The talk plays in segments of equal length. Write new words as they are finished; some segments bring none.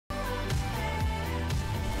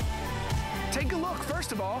Take a look,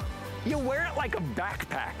 first of all. You wear it like a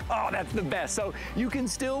backpack. Oh, that's the best. So you can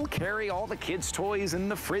still carry all the kids' toys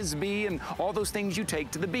and the Frisbee and all those things you take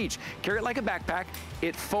to the beach. Carry it like a backpack.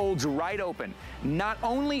 It folds right open. Not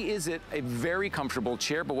only is it a very comfortable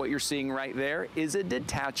chair, but what you're seeing right there is a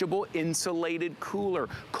detachable insulated cooler.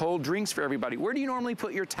 Cold drinks for everybody. Where do you normally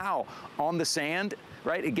put your towel? On the sand?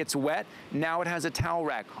 Right? It gets wet. Now it has a towel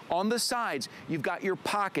rack. On the sides, you've got your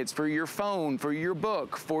pockets for your phone, for your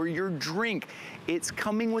book, for your drink. It's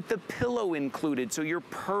coming with the pillow included, so you're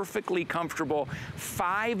perfectly comfortable.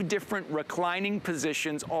 5 different reclining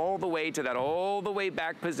positions all the way to that all the way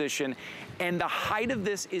back position. And the height of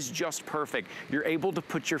this is just perfect. You're able to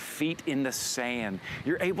put your feet in the sand.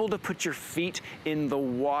 You're able to put your feet in the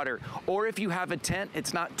water. Or if you have a tent,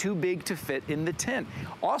 it's not too big to fit in the tent.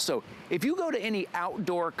 Also, if you go to any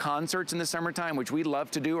outdoor concerts in the summertime, which we love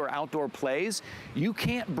to do, or outdoor plays, you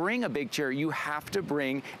can't bring a big chair. You have to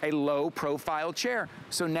bring a low profile chair.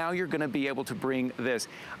 So now you're gonna be able to bring this.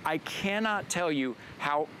 I cannot tell you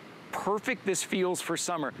how perfect this feels for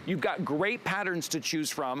summer. You've got great patterns to choose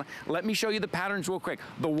from. Let me show you the patterns real quick.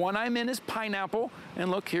 The one I'm in is pineapple. And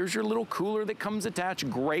look, here's your little cooler that comes attached.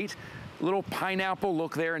 Great. Little pineapple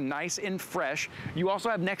look there, nice and fresh. You also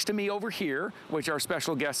have next to me over here, which our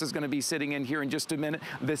special guest is gonna be sitting in here in just a minute.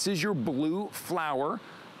 This is your blue flower.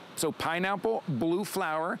 So pineapple, blue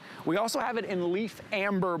flower. We also have it in leaf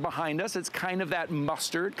amber behind us. It's kind of that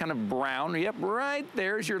mustard, kind of brown. Yep, right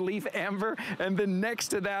there's your leaf amber. And then next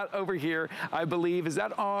to that over here, I believe, is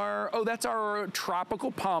that our, oh, that's our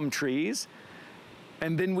tropical palm trees.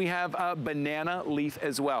 And then we have a banana leaf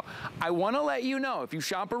as well. I wanna let you know, if you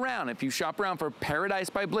shop around for Paradise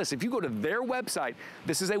by Bliss, if you go to their website,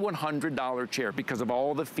 this is a $100 chair because of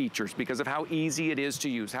all the features, because of how easy it is to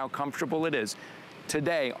use, how comfortable it is.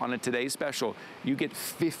 Today, on a Today Special, you get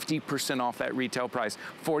 50% off that retail price,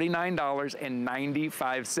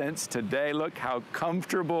 $49.95 today. Look how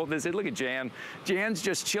comfortable this is. Look at Jan. Jan's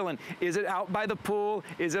just chilling. Is it out by the pool?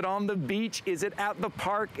 Is it on the beach? Is it at the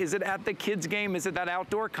park? Is it at the kids' game? Is it that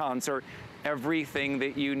outdoor concert? Everything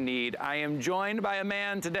that you need. I am joined by a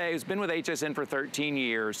man today who's been with HSN for 13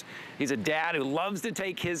 years. He's a dad who loves to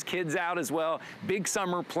take his kids out as well. Big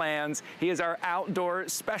summer plans. He is our outdoor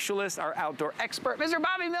specialist, our outdoor expert, Mr.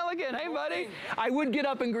 Bobby Milligan. Hey, buddy. I would get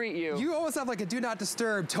up and greet you. You always have like a do not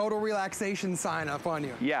disturb, total relaxation sign up on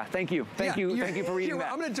you. Yeah, thank you. Thank you for reading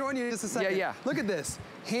that. I'm gonna join you in just a second. Yeah. Look at this.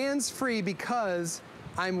 Hands-free because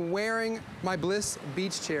I'm wearing my Bliss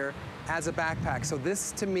beach chair as a backpack. So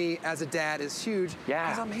this to me as a dad is huge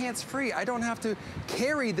because I'm hands-free. I don't have to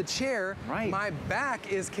carry the chair. Right. My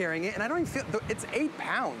back is carrying it and I don't even feel, it's 8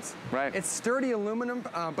 pounds. Right. It's sturdy aluminum,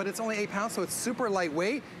 but it's only 8 pounds, so it's super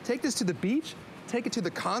lightweight. Take this to the beach, take it to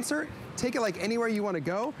the concert, take it like anywhere you want to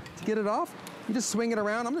go to get it off. You just swing it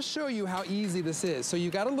around. I'm gonna show you how easy this is. So you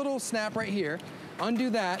got a little snap right here, undo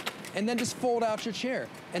that, and then just fold out your chair.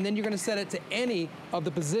 And then you're gonna set it to any of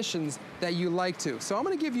the positions that you like to. So I'm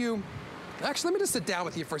gonna give you, actually, let me just sit down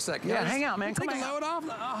with you for a second. Yeah, hang out, man. Take a load off.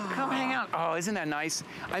 Come hang out. Oh, isn't that nice?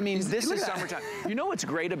 I mean, this is summertime. You know what's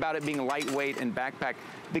great about it being lightweight and backpack?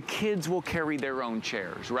 The kids will carry their own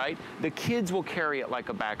chairs, right? The kids will carry it like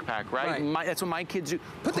a backpack, right? That's what my kids do.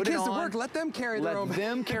 Put the kids to work. Let them carry their own. Let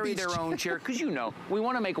them carry their own chair, because you know, we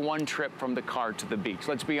want to make one trip from the car to the beach.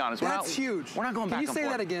 Let's be honest. That's huge. We're not going back and forth. Can you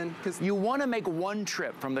say that again? You want to make one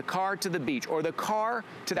trip from the car to the beach, or the car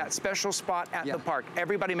to that special spot at the park.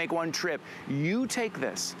 Everybody make one trip. You take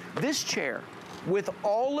this chair, with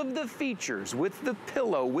all of the features, with the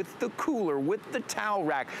pillow, with the cooler, with the towel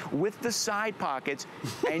rack, with the side pockets,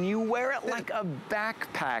 and you wear it like a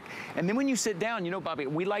backpack. And then when you sit down, you know, Bobby,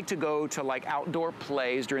 we like to go to like outdoor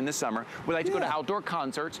plays during the summer. We like to go to outdoor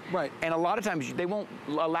concerts. Right. And a lot of times they won't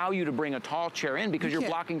allow you to bring a tall chair in because you're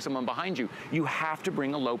blocking someone behind you. You have to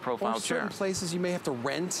bring a low profile chair. Certain places you may have to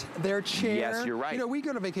rent their chair. Yes, you're right. You know, we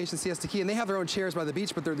go to vacation Siesta Key and they have their own chairs by the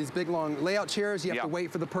beach, but they're these big long layout chairs. You have to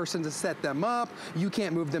wait for the person to set them up. You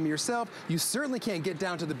can't move them yourself. You certainly can't get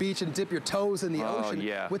down to the beach and dip your toes in the ocean.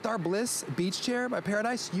 With our Bliss beach chair by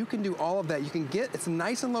Paradise, you can do all of that. You can get, it's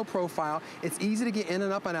nice and low profile. It's easy to get in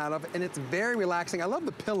and up and out of, and it's very relaxing. I love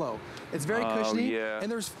the pillow. It's very cushiony. And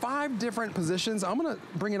there's 5 different positions. I'm gonna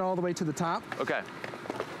bring it all the way to the top. Okay.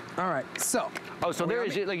 All right, so. Oh, so there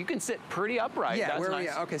is, like, you can sit pretty upright. Yeah, that's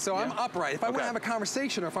nice. Okay, so I'm upright. If I want to have a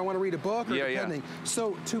conversation or if I want to read a book or depending.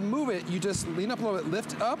 So to move it, you just lean up a little bit,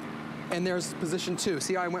 lift up, and there's position 2.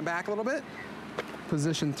 See how I went back a little bit?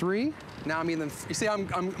 Position 3. Now I'm even, you see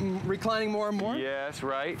I'm reclining more and more? Yes,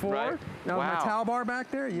 right, 4. right. Now wow. my towel bar back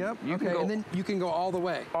there, yep. Okay, and then you can go all the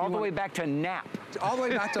way. All the way back to nap. All the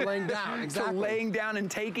way back to laying down, exactly. To laying down and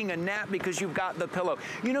taking a nap because you've got the pillow.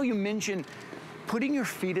 You know, you mentioned putting your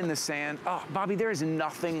feet in the sand. Oh, Bobby, there is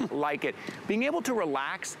nothing like it. Being able to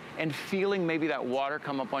relax and feeling maybe that water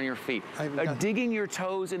come up on your feet. Digging your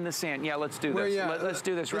toes in the sand. Yeah, let's do this. Let's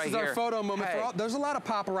do this right here. This is our photo moment. Hey. There's a lot of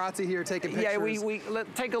paparazzi here taking pictures. Yeah,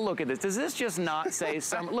 take a look at this. Does this just not say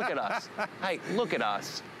some? Look at us. Hey, look at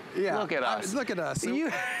us. Yeah. Look at us. Look at us. Are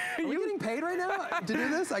you getting paid right now to do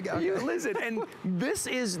this? Listen, and this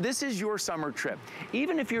is your summer trip.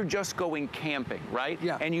 Even if you're just going camping, right?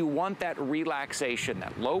 Yeah. And you want that relaxation,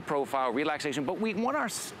 that low profile relaxation, but we want our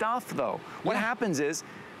stuff though. What happens is,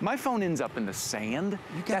 my phone ends up in the sand.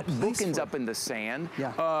 That book ends up in the sand.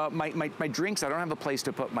 Yeah. My drinks, I don't have a place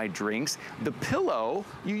to put my drinks. The pillow,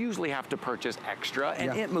 you usually have to purchase extra,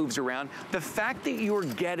 and it moves around. The fact that you're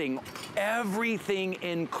getting everything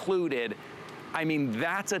included, I mean,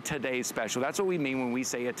 that's a today's special. That's what we mean when we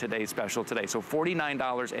say a today's special today. So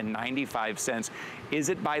 $49.95. Is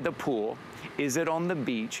it by the pool? Is it on the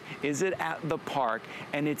beach? Is it at the park?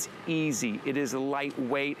 And it's easy. It is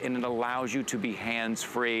lightweight, and it allows you to be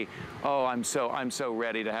hands-free. Oh, I'm so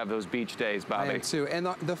ready to have those beach days, Bobby. I am too. And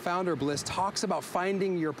the founder, Bliss, talks about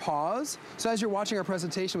finding your pause. So as you're watching our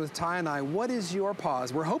presentation with Ty and I, what is your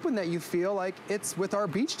pause? We're hoping that you feel like it's with our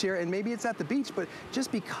beach chair, and maybe it's at the beach, but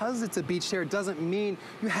just because it's a beach chair doesn't mean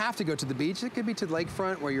you have to go to the beach. It could be to the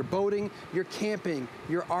lakefront where you're boating, you're camping,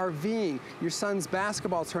 you're RVing, your son's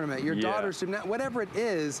basketball tournament, your daughter's gymnastics, whatever it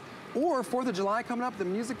is, or 4th of July coming up, the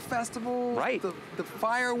music festival, the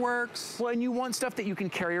fireworks. Well, and you want stuff that you can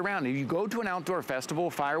carry around. If you go to an outdoor festival,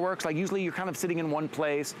 fireworks, like usually you're kind of sitting in one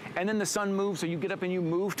place, and then the sun moves, so you get up and you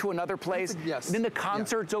move to another place. Yes. Then the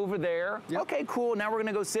concert's over there. Yep. Okay, cool, now we're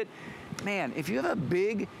gonna go sit. Man, if you have a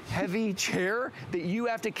big, heavy chair that you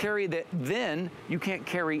have to carry, then you can't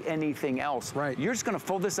carry anything else. Right. You're just gonna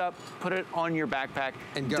fold this up, put it on your backpack,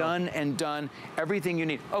 and go. Done and done, everything you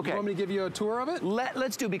need. Okay. You want me to give you a tour of it?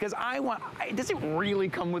 Let's do, because does it really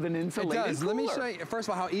come with an insulated It does. cooler? Let me show you, first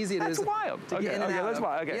of all, how easy it is. That's wild. To get in and out that's of.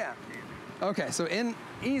 wild. Okay. Yeah. Okay, so in,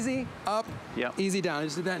 easy, up, easy down. I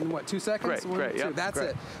just did that in what, 2 seconds? Great, Two. That's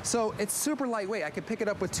it. So it's super lightweight. I can pick it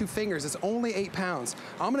up with 2 fingers. It's only 8 pounds.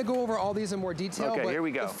 I'm gonna go over all these in more detail. Okay, but here we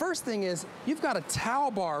go. The first thing is, you've got a towel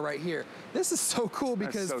bar right here. This is so cool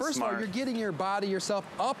because first of all, you're getting your body, yourself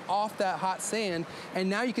up off that hot sand, and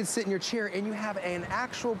now you can sit in your chair and you have an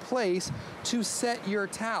actual place to set your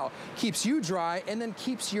towel. Keeps you dry and then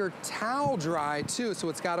keeps your towel dry too, so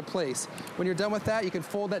it's got a place. When you're done with that, you can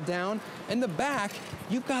fold that down. In the back,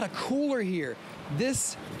 you've got a cooler here.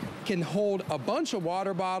 This can hold a bunch of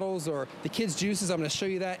water bottles or the kids' juices. I'm gonna show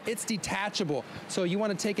you that. It's detachable. So you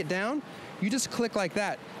wanna take it down, you just click like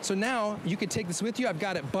that. So now you can take this with you. I've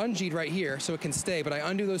got it bungeed right here so it can stay, but I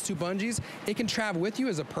undo those 2 bungees. It can travel with you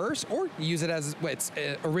as a purse or use it as what it's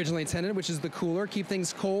originally intended, which is the cooler. Keep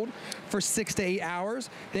things cold for 6 to 8 hours.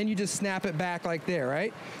 Then you just snap it back like there,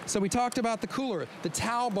 right? So we talked about the cooler, the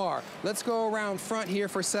towel bar. Let's go around front here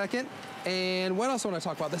for a second. And what else I want to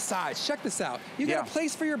talk about? The sides. Check this out. You've got a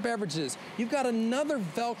place for your beverages. You've got another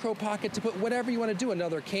Velcro pocket to put whatever you want to do.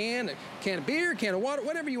 Another can, a can of beer, can of water,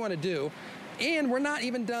 whatever you want to do. And we're not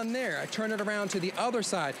even done there. I turn it around to the other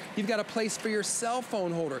side. You've got a place for your cell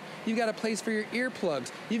phone holder. You've got a place for your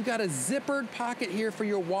earplugs. You've got a zippered pocket here for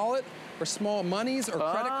your wallet or small monies or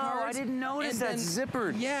credit cards. I didn't notice that's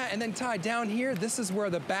zippered. Yeah, and then Ty, down here, this is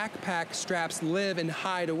where the backpack straps live and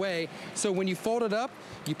hide away. So when you fold it up,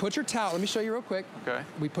 you put your towel, let me show you real quick. Okay.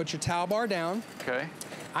 We put your towel bar down. Okay.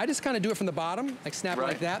 I just kind of do it from the bottom, like snap it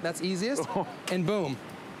like that, that's easiest, and boom.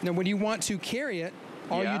 Now when you want to carry it,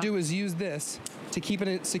 all you do is use this to keep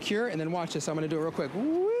it secure, and then watch this. I'm gonna do it real quick.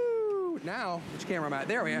 Woo! Now, which camera am I at?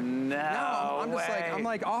 There we are. Now I'm just like, I'm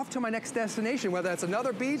like off to my next destination, whether it's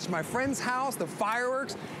another beach, my friend's house, the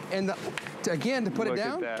fireworks, and again, to put it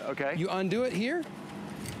down, you undo it here.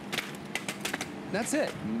 That's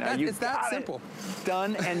it. It's that simple.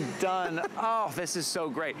 Done and done. Oh, this is so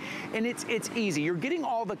great. And it's easy. You're getting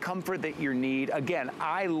all the comfort that you need. Again,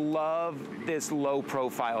 I love this low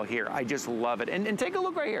profile here. I just love it. And take a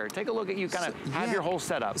look right here. Take a look at you kind of have your whole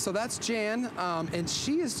setup. So that's Jan, and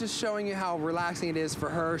she is just showing you how relaxing it is for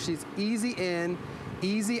her. She's easy in,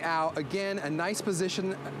 easy out. Again, a nice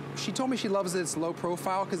position. She told me she loves its low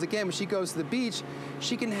profile because again, when she goes to the beach,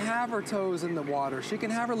 she can have her toes in the water. She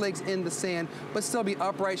can have her legs in the sand, but still be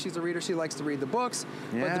upright. She's a reader. She likes to read the books.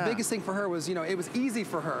 Yeah. But the biggest thing for her was, you know, it was easy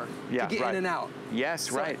for her to get in and out. Yes,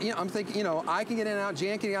 so, right. You know, I'm thinking, you know, I can get in and out,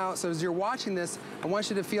 Jan can get out. So as you're watching this, I want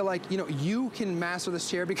you to feel like, you know, you can master this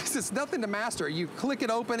chair because it's nothing to master. You click it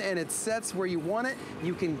open and it sets where you want it.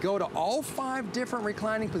 You can go to all 5 different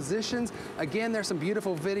reclining positions. Again, there's some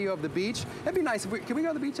beautiful video of the beach. It'd be nice. Can we go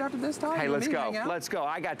to the beach after this, Todd? Hey, let's go. Let's go.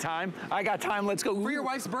 I got time. I got time. Let's go. For your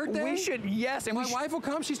wife's birthday? We should, yes. And my wife will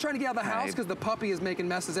come. She's trying to get out of the house because the puppy is making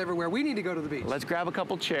messes everywhere. We need to go to the beach. Let's grab a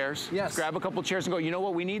couple chairs. Yes. Let's grab a couple chairs and go. You know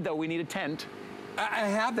what we need, though? We need a tent. I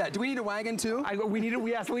have that. Do we need a wagon too?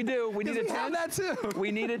 Yes, we do. We need a tent. We have that too.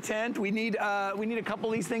 We need a tent. We need a couple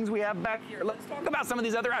of these things we have back here. Let's talk about some of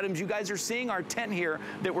these other items. You guys are seeing our tent here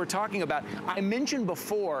that we're talking about. I mentioned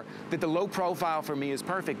before that the low profile for me is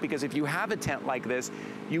perfect because if you have a tent like this,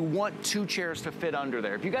 you want 2 chairs to fit under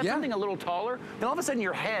there. If you got something a little taller, then all of a sudden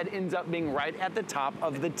your head ends up being right at the top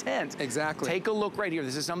of the tent. Exactly. Take a look right here.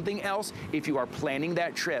 This is something else. If you are planning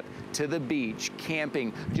that trip to the beach,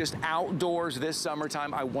 camping, just outdoors this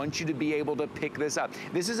summertime, I want you to be able to pick this up.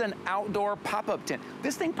 This is an outdoor pop-up tent.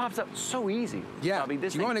 This thing pops up so easy. Yeah. Bobby,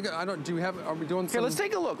 this you want to go? Are we doing some? Here, let's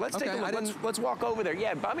take a look. Let's take a look. Let's walk over there.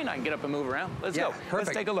 Yeah, Bobby and I can get up and move around. Let's go. Perfect.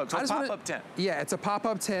 Let's take a look. So pop-up tent. Yeah, it's a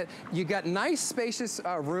pop-up tent. You got nice spacious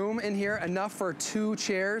room in here, enough for 2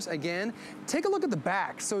 chairs. Again, take a look at the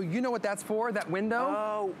back. So you know what that's for, that window?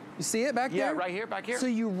 Oh. You see it back there? Yeah, right here, back here. So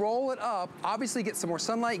you roll it up, obviously get some more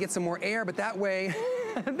sunlight, get some more air, but that way,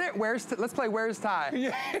 let's play Where's Ty?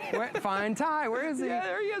 Yeah. Find Ty, where is he? Yeah,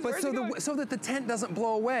 there he is. But so that the tent doesn't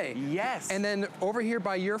blow away. Yes. And then over here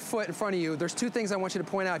by your foot in front of you, there's 2 things I want you to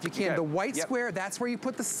point out if you can. Okay. The white square, that's where you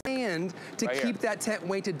put the sand to keep that tent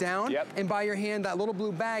weighted down. Yep. And by your hand, that little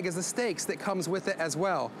blue bag is the stakes that comes with it as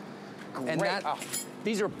well. Great. And that,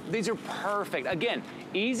 these are perfect. Again,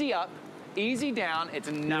 easy up, easy down.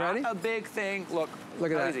 It's not a big thing. Look at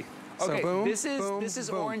that. Easy. So okay, boom, this is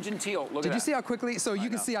boom. orange and teal. Look at that. Did you see how quickly? So you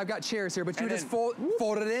can see I've got chairs here, but you just fold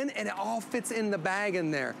it in and it all fits in the bag in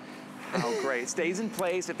there. Oh, great. It stays in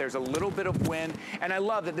place if there's a little bit of wind. And I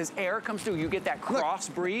love that this air comes through. You get that cross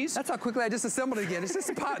breeze. That's how quickly I just assembled it again. It's just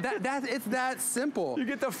it's that simple. You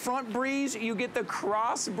get the front breeze, you get the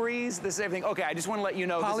cross breeze. This is everything. Okay, I just want to let you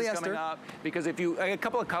know polyester. This is coming up because if you, a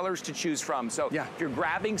couple of colors to choose from. So if you're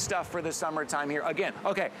grabbing stuff for the summertime here, again,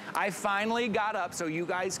 okay, I finally got up so you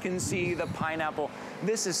guys can see the pineapple.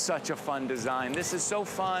 This is such a fun design. This is so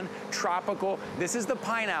fun, tropical. This is the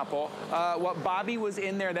pineapple. What Bobby was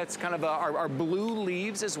in there, that's kind of our blue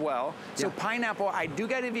leaves as well. So pineapple, I do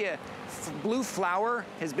gotta give you, blue flower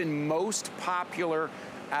has been most popular.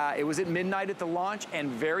 It was at midnight at the launch and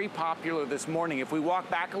very popular this morning. If we walk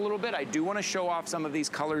back a little bit, I do want to show off some of these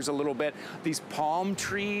colors a little bit. These palm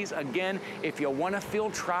trees, again, if you want to feel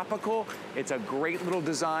tropical, it's a great little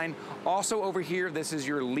design. Also over here, this is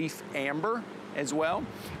your leaf amber as well.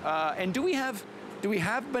 And do we have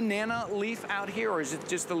banana leaf out here, or is it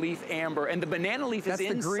just the leaf amber? And the banana leaf is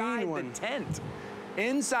inside the tent.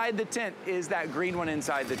 Inside the tent is that green one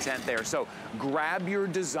inside the tent there. So grab your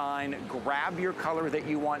design, grab your color that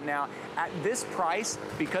you want now. At this price,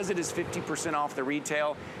 because it is 50% off the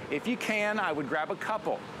retail, if you can, I would grab a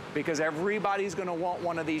couple, because everybody's gonna want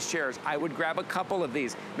one of these chairs. I would grab a couple of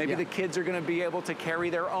these. Maybe the kids are gonna be able to carry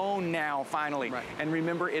their own now, finally. Right. And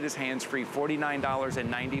remember, it is hands-free,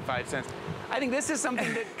 $49.95. I think this is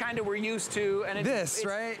something that kind of we're used to. And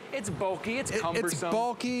it's bulky, it's cumbersome. It's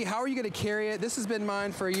bulky. How are you gonna carry it? This has been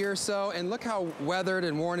mine for a year or so, and look how weathered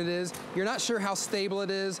and worn it is. You're not sure how stable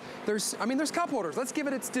it is. There's cup holders. Let's give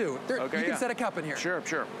it its due. You can set a cup in here. Sure,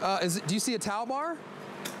 sure. Do you see a towel bar?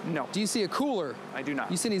 No. Do you see a cooler? I do not.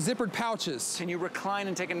 Do you see any zippered pouches? Can you recline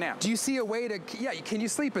and take a nap? Do you see a way to, can you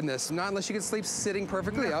sleep in this? Not unless you can sleep sitting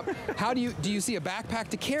perfectly up. Do you see a backpack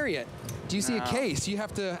to carry it? Do you see a case? You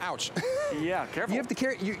have to, ouch. Yeah, careful. You have to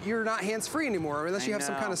carry, you're not hands-free anymore unless you have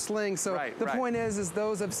some kind of sling. So the point is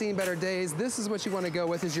those have seen better days. This is what you want to go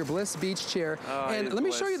with, is your Bliss beach chair. And let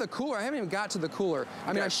me show you the cooler. I haven't even got to the cooler.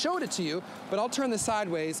 I mean, I showed it to you, but I'll turn this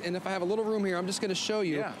sideways, and if I have a little room here, I'm just going to show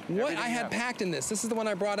you what I had packed in this. This is the one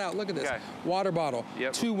I brought out. Look at this. Water bottle,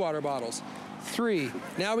 2 water bottles, 3.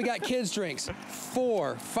 Now we got kids drinks,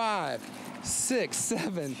 4, 5, 6,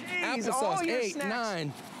 7, applesauce, 8,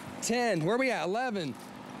 9, 10, where are we at? 11,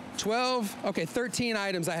 12, okay, 13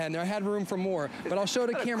 items I had in there. I had room for more, but I'll show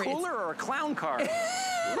the camera. A cooler or a clown car?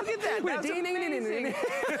 Look at that. That's amazing.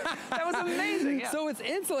 That was amazing. Yeah. So it's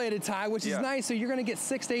insulated, Ty, which is nice. So you're going to get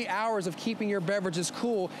 6 to 8 hours of keeping your beverages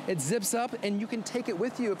cool. It zips up, and you can take it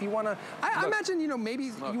with you if you want to. I imagine, you know, maybe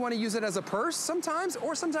you want to use it as a purse sometimes,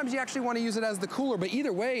 or sometimes you actually want to use it as the cooler. But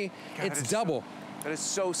either way, it's double. That is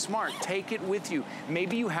so smart. Take it with you.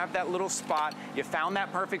 Maybe you have that little spot, you found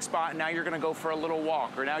that perfect spot, and now you're gonna go for a little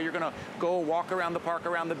walk, or now you're gonna go walk around the park,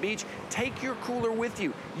 around the beach. Take your cooler with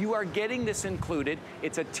you. You are getting this included.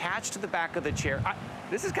 It's attached to the back of the chair.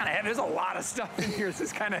 This is kind of heavy. There's a lot of stuff in here. This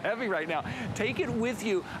is kind of heavy right now. Take it with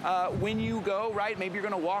you when you go, right? Maybe you're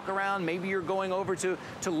gonna walk around. Maybe you're going over to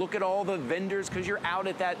look at all the vendors because you're out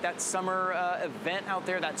at that summer event out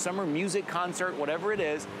there, that summer music concert, whatever it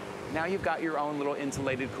is. Now you've got your own little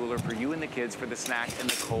insulated cooler for you and the kids for the snacks and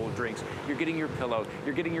the cold drinks. You're getting your pillow,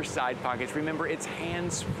 you're getting your side pockets. Remember, it's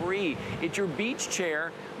hands-free. It's your beach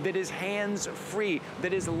chair that is hands-free,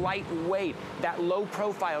 that is lightweight, that low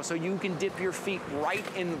profile, so you can dip your feet right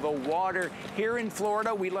in the water. Here in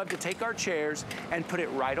Florida, we love to take our chairs and put it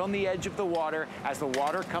right on the edge of the water as the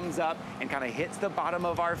water comes up and kind of hits the bottom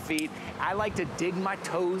of our feet. I like to dig my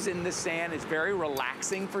toes in the sand. It's very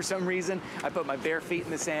relaxing for some reason. I put my bare feet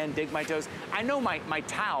in the sand, dig my toes. I know my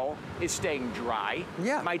towel is staying dry.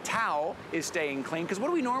 Yeah. My towel is staying clean, because what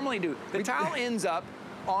do we normally do? The towel ends up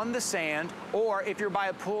on the sand, or if you're by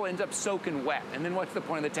a pool, ends up soaking wet. And then what's the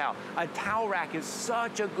point of the towel? A towel rack is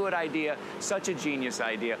such a good idea, such a genius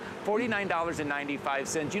idea.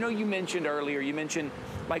 $49.95. You know, you mentioned earlier,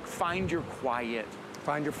 like find your quiet.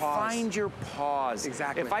 Find your pause. Find your pause.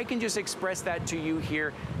 Exactly. If I can just express that to you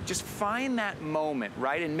here, just find that moment,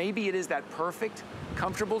 right? And maybe it is that perfect,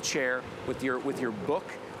 comfortable chair with your book,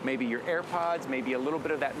 maybe your AirPods, maybe a little bit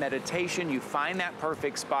of that meditation. You find that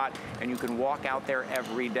perfect spot and you can walk out there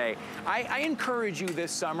every day. I encourage you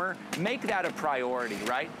this summer, make that a priority,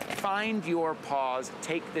 right? Find your pause,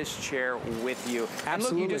 take this chair with you. Absolutely. And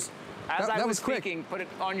look, you just, as I was speaking, put it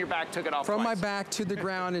on your back, took it off From twice. my back to the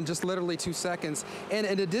ground in just literally 2 seconds. And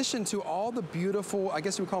in addition to all the beautiful, I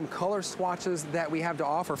guess you would call them color swatches that we have to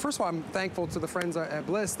offer. First of all, I'm thankful to the friends at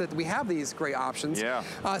Bliss that we have these great options. Yeah.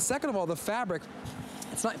 Second of all, the fabric,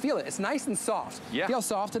 it's not, feel it, it's nice and soft. Yeah. Feel how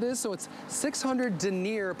soft it is? So it's 600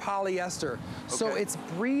 denier polyester. Okay. So it's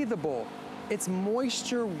breathable, it's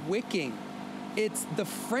moisture wicking. The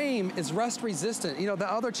frame is rust resistant. You know, the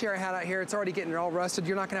other chair I had out here, it's already getting all rusted.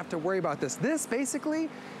 You're not gonna have to worry about this. This basically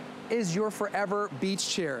is your forever beach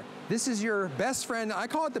chair. This is your best friend. I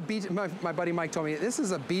call it the beach, my buddy Mike told me, this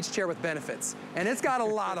is a beach chair with benefits. And it's got a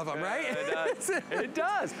lot of them, right? It does. It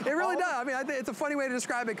does. It really does. I mean, I think it's a funny way to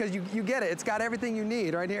describe it because you get it. It's got everything you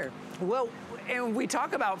need right here. Well, and we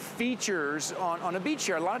talk about features on a beach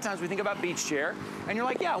chair. A lot of times we think about beach chair, and you're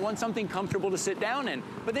like, yeah, I want something comfortable to sit down in.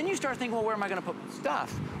 But then you start thinking, well, where am I gonna put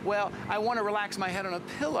stuff? Well, I wanna relax my head on a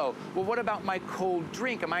pillow. Well, what about my cold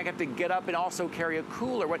drink? Am I gonna have to get up and also carry a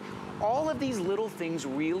cooler? All of these little things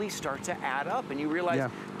really start to add up, and you realize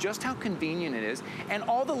just how convenient it is, and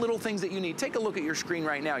all the little things that you need. Take a look at your screen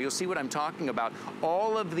right now. You'll see what I'm talking about.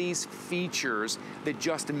 All of these features that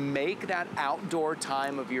just make that outdoor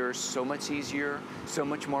time of yours so much easier, so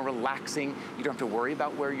much more relaxing. You don't have to worry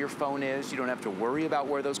about where your phone is. You don't have to worry about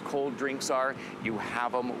where those cold drinks are. You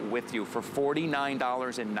have them with you for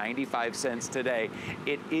 $49.95 today.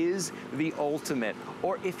 It is the ultimate.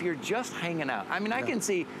 Or if you're just hanging out. I mean, I can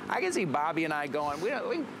see Bobby and I going, we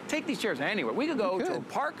can take these chairs anywhere. We could go to a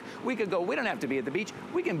park. We could go, we don't have to be at the beach.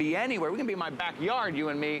 We can be anywhere. We can be in my backyard, you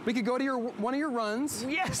and me. We could go to one of your runs.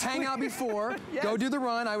 Yes. Hang out before. Go do the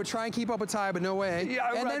run. I would try and keep up with Ty, but no way.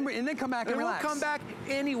 Yeah, and then come back and relax. We'll come back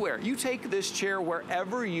anywhere. You take this chair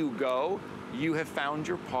wherever you go. You have found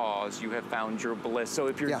your pause, you have found your bliss. So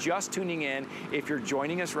if you're just tuning in, if you're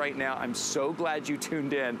joining us right now, I'm so glad you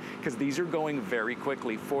tuned in, because these are going very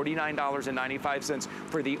quickly. $49.95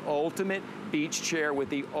 for the ultimate beach chair with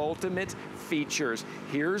the ultimate features.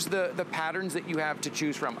 Here's the patterns that you have to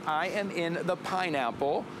choose from. I am in the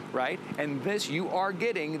pineapple, right? And this, you are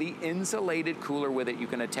getting the insulated cooler with it. You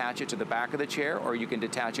can attach it to the back of the chair, or you can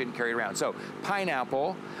detach it and carry it around. So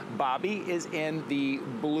pineapple. Bobby is in the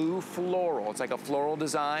blue floral. It's like a floral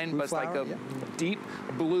design, but it's like a deep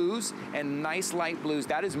blues and nice light blues.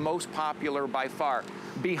 That is most popular by far.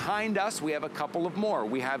 Behind us, we have a couple of more.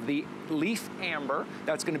 We have the leaf amber.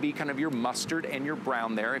 That's going to be kind of your mustard and your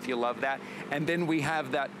brown there, if you love that. And then we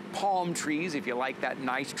have that palm trees, if you like that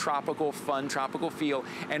nice tropical, fun tropical feel.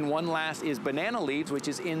 And one last is banana leaves, which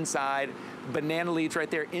is inside. Banana leaves right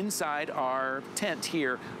there inside our tent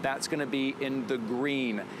here. That's going to be in the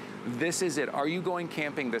green. This is it. Are you going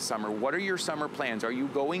camping this summer? What are your summer plans? Are you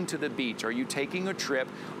going to the beach? Are you taking a trip?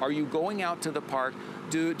 Are you going out to the park?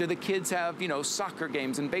 Do the kids have, you know, soccer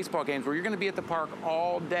games and baseball games where you're going to be at the park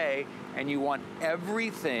all day and you want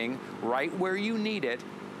everything right where you need it,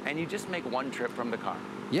 and you just make one trip from the car?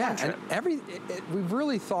 Yeah, and we've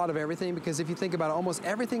really thought of everything, because if you think about it, almost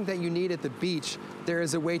everything that you need at the beach, there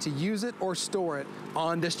is a way to use it or store it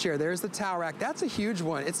on this chair. There's the towel rack. That's a huge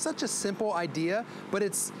one. It's such a simple idea, but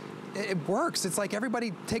it works. It's like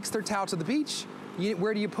everybody takes their towel to the beach.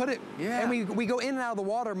 Where do you put it? Yeah. And we go in and out of the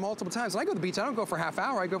water multiple times. When I go to the beach, I don't go for half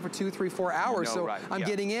hour. I go for 2, 3, 4 hours. No, so right. I'm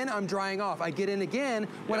getting in, I'm drying off. I get in again.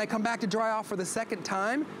 When I come back to dry off for the second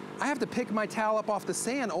time, I have to pick my towel up off the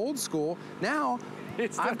sand, old school. Now,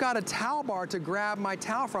 I've got a towel bar to grab my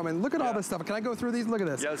towel from, and look at all this stuff. Can I go through these? Look at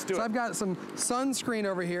this. Yeah, let's do it. So I've got some sunscreen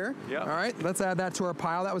over here. Yeah. All right, let's add that to our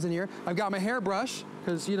pile. That was in here. I've got my hairbrush,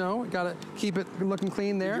 because, you know, gotta keep it looking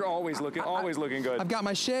clean there. You're always looking good. I've got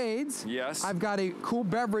my shades. Yes. I've got a cool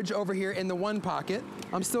beverage over here in the one pocket.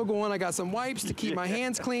 I'm still going. I got some wipes to keep my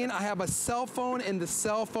hands clean. I have a cell phone in the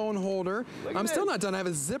cell phone holder. I'm still not done. I have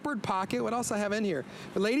a zippered pocket. What else I have in here?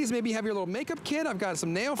 But ladies, maybe you have your little makeup kit. I've got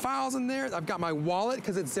some nail files in there. I've got my wallet,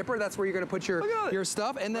 because it's zippered. That's where you're going to put your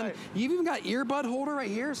stuff. And then you've even got earbud holder right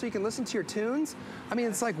here, so you can listen to your tunes. I mean,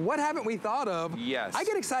 it's like, what haven't we thought of? Yes. I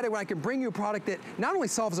get excited when I can bring you a product that not only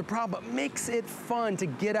solves a problem, but makes it fun to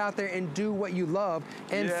get out there and do what you love.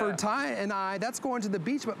 And for Ty and I, that's going to the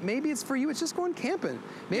beach, but maybe it's for you, it's just going camping.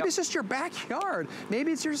 Maybe it's just your backyard.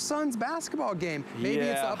 Maybe it's your son's basketball game. Maybe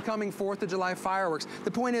it's the upcoming 4th of July fireworks.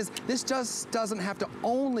 The point is, this just doesn't have to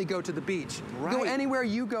only go to the beach. Go anywhere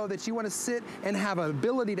you go that you want to sit and have an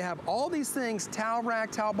ability to have all these things, towel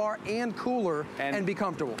rack, towel bar, and cooler, and be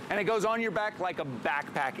comfortable. And it goes on your back like a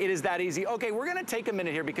backpack. It is that easy. Okay, we're going to take a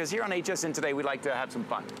minute here, because here on HSN Today, we like to have some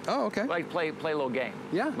fun. Oh, okay. Like play a little game.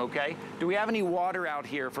 Yeah. Okay. Do we have any water out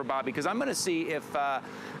here for Bobby? Because I'm going to see if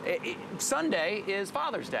Sunday is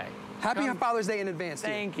Father's Day. Happy Father's Day in advance.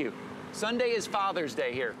 Thank you. Sunday is Father's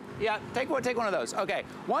Day here. Yeah, take one of those. Okay,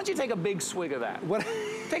 why don't you take a big swig of that? What?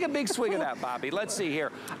 Take a big swig of that, Bobby. Let's see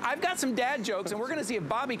here. I've got some dad jokes, and we're gonna see if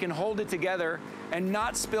Bobby can hold it together and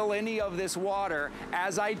not spill any of this water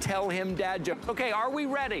as I tell him dad jokes. Okay, are we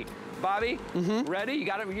ready? Bobby, ready? You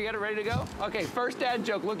got it ready to go? Okay, first dad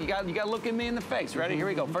joke. Look, you got to look at me in the face. Ready? Here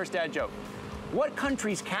we go. First dad joke. What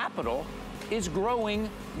country's capital is growing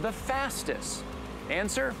the fastest?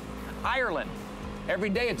 Answer, Ireland. Every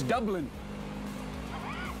day it's Dublin.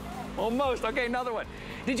 Almost. Okay, another one.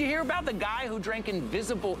 Did you hear about the guy who drank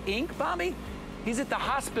invisible ink, Bobby? He's at the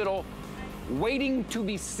hospital waiting to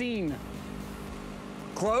be seen.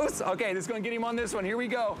 Close? Okay, this is going to get him on this one. Here we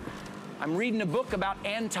go. I'm reading a book about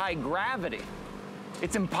anti-gravity.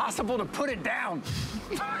 It's impossible to put it down.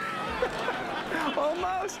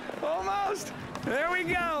 Almost. There we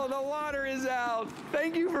go. The water is out.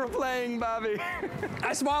 Thank you for playing, Bobby.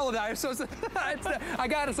 I swallowed that. I'm so I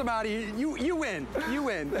got it somehow. You win. You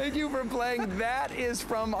win. Thank you for playing. That is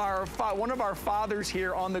from one of our fathers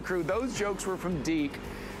here on the crew. Those jokes were from Deke,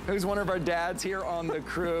 who's one of our dads here on the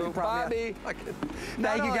crew. Bobby.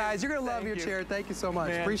 Thank you, guys. You're going to love your chair. Thank you so much.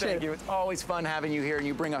 Man, appreciate it. Thank you. It's always fun having you here, and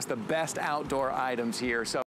you bring us the best outdoor items here. So.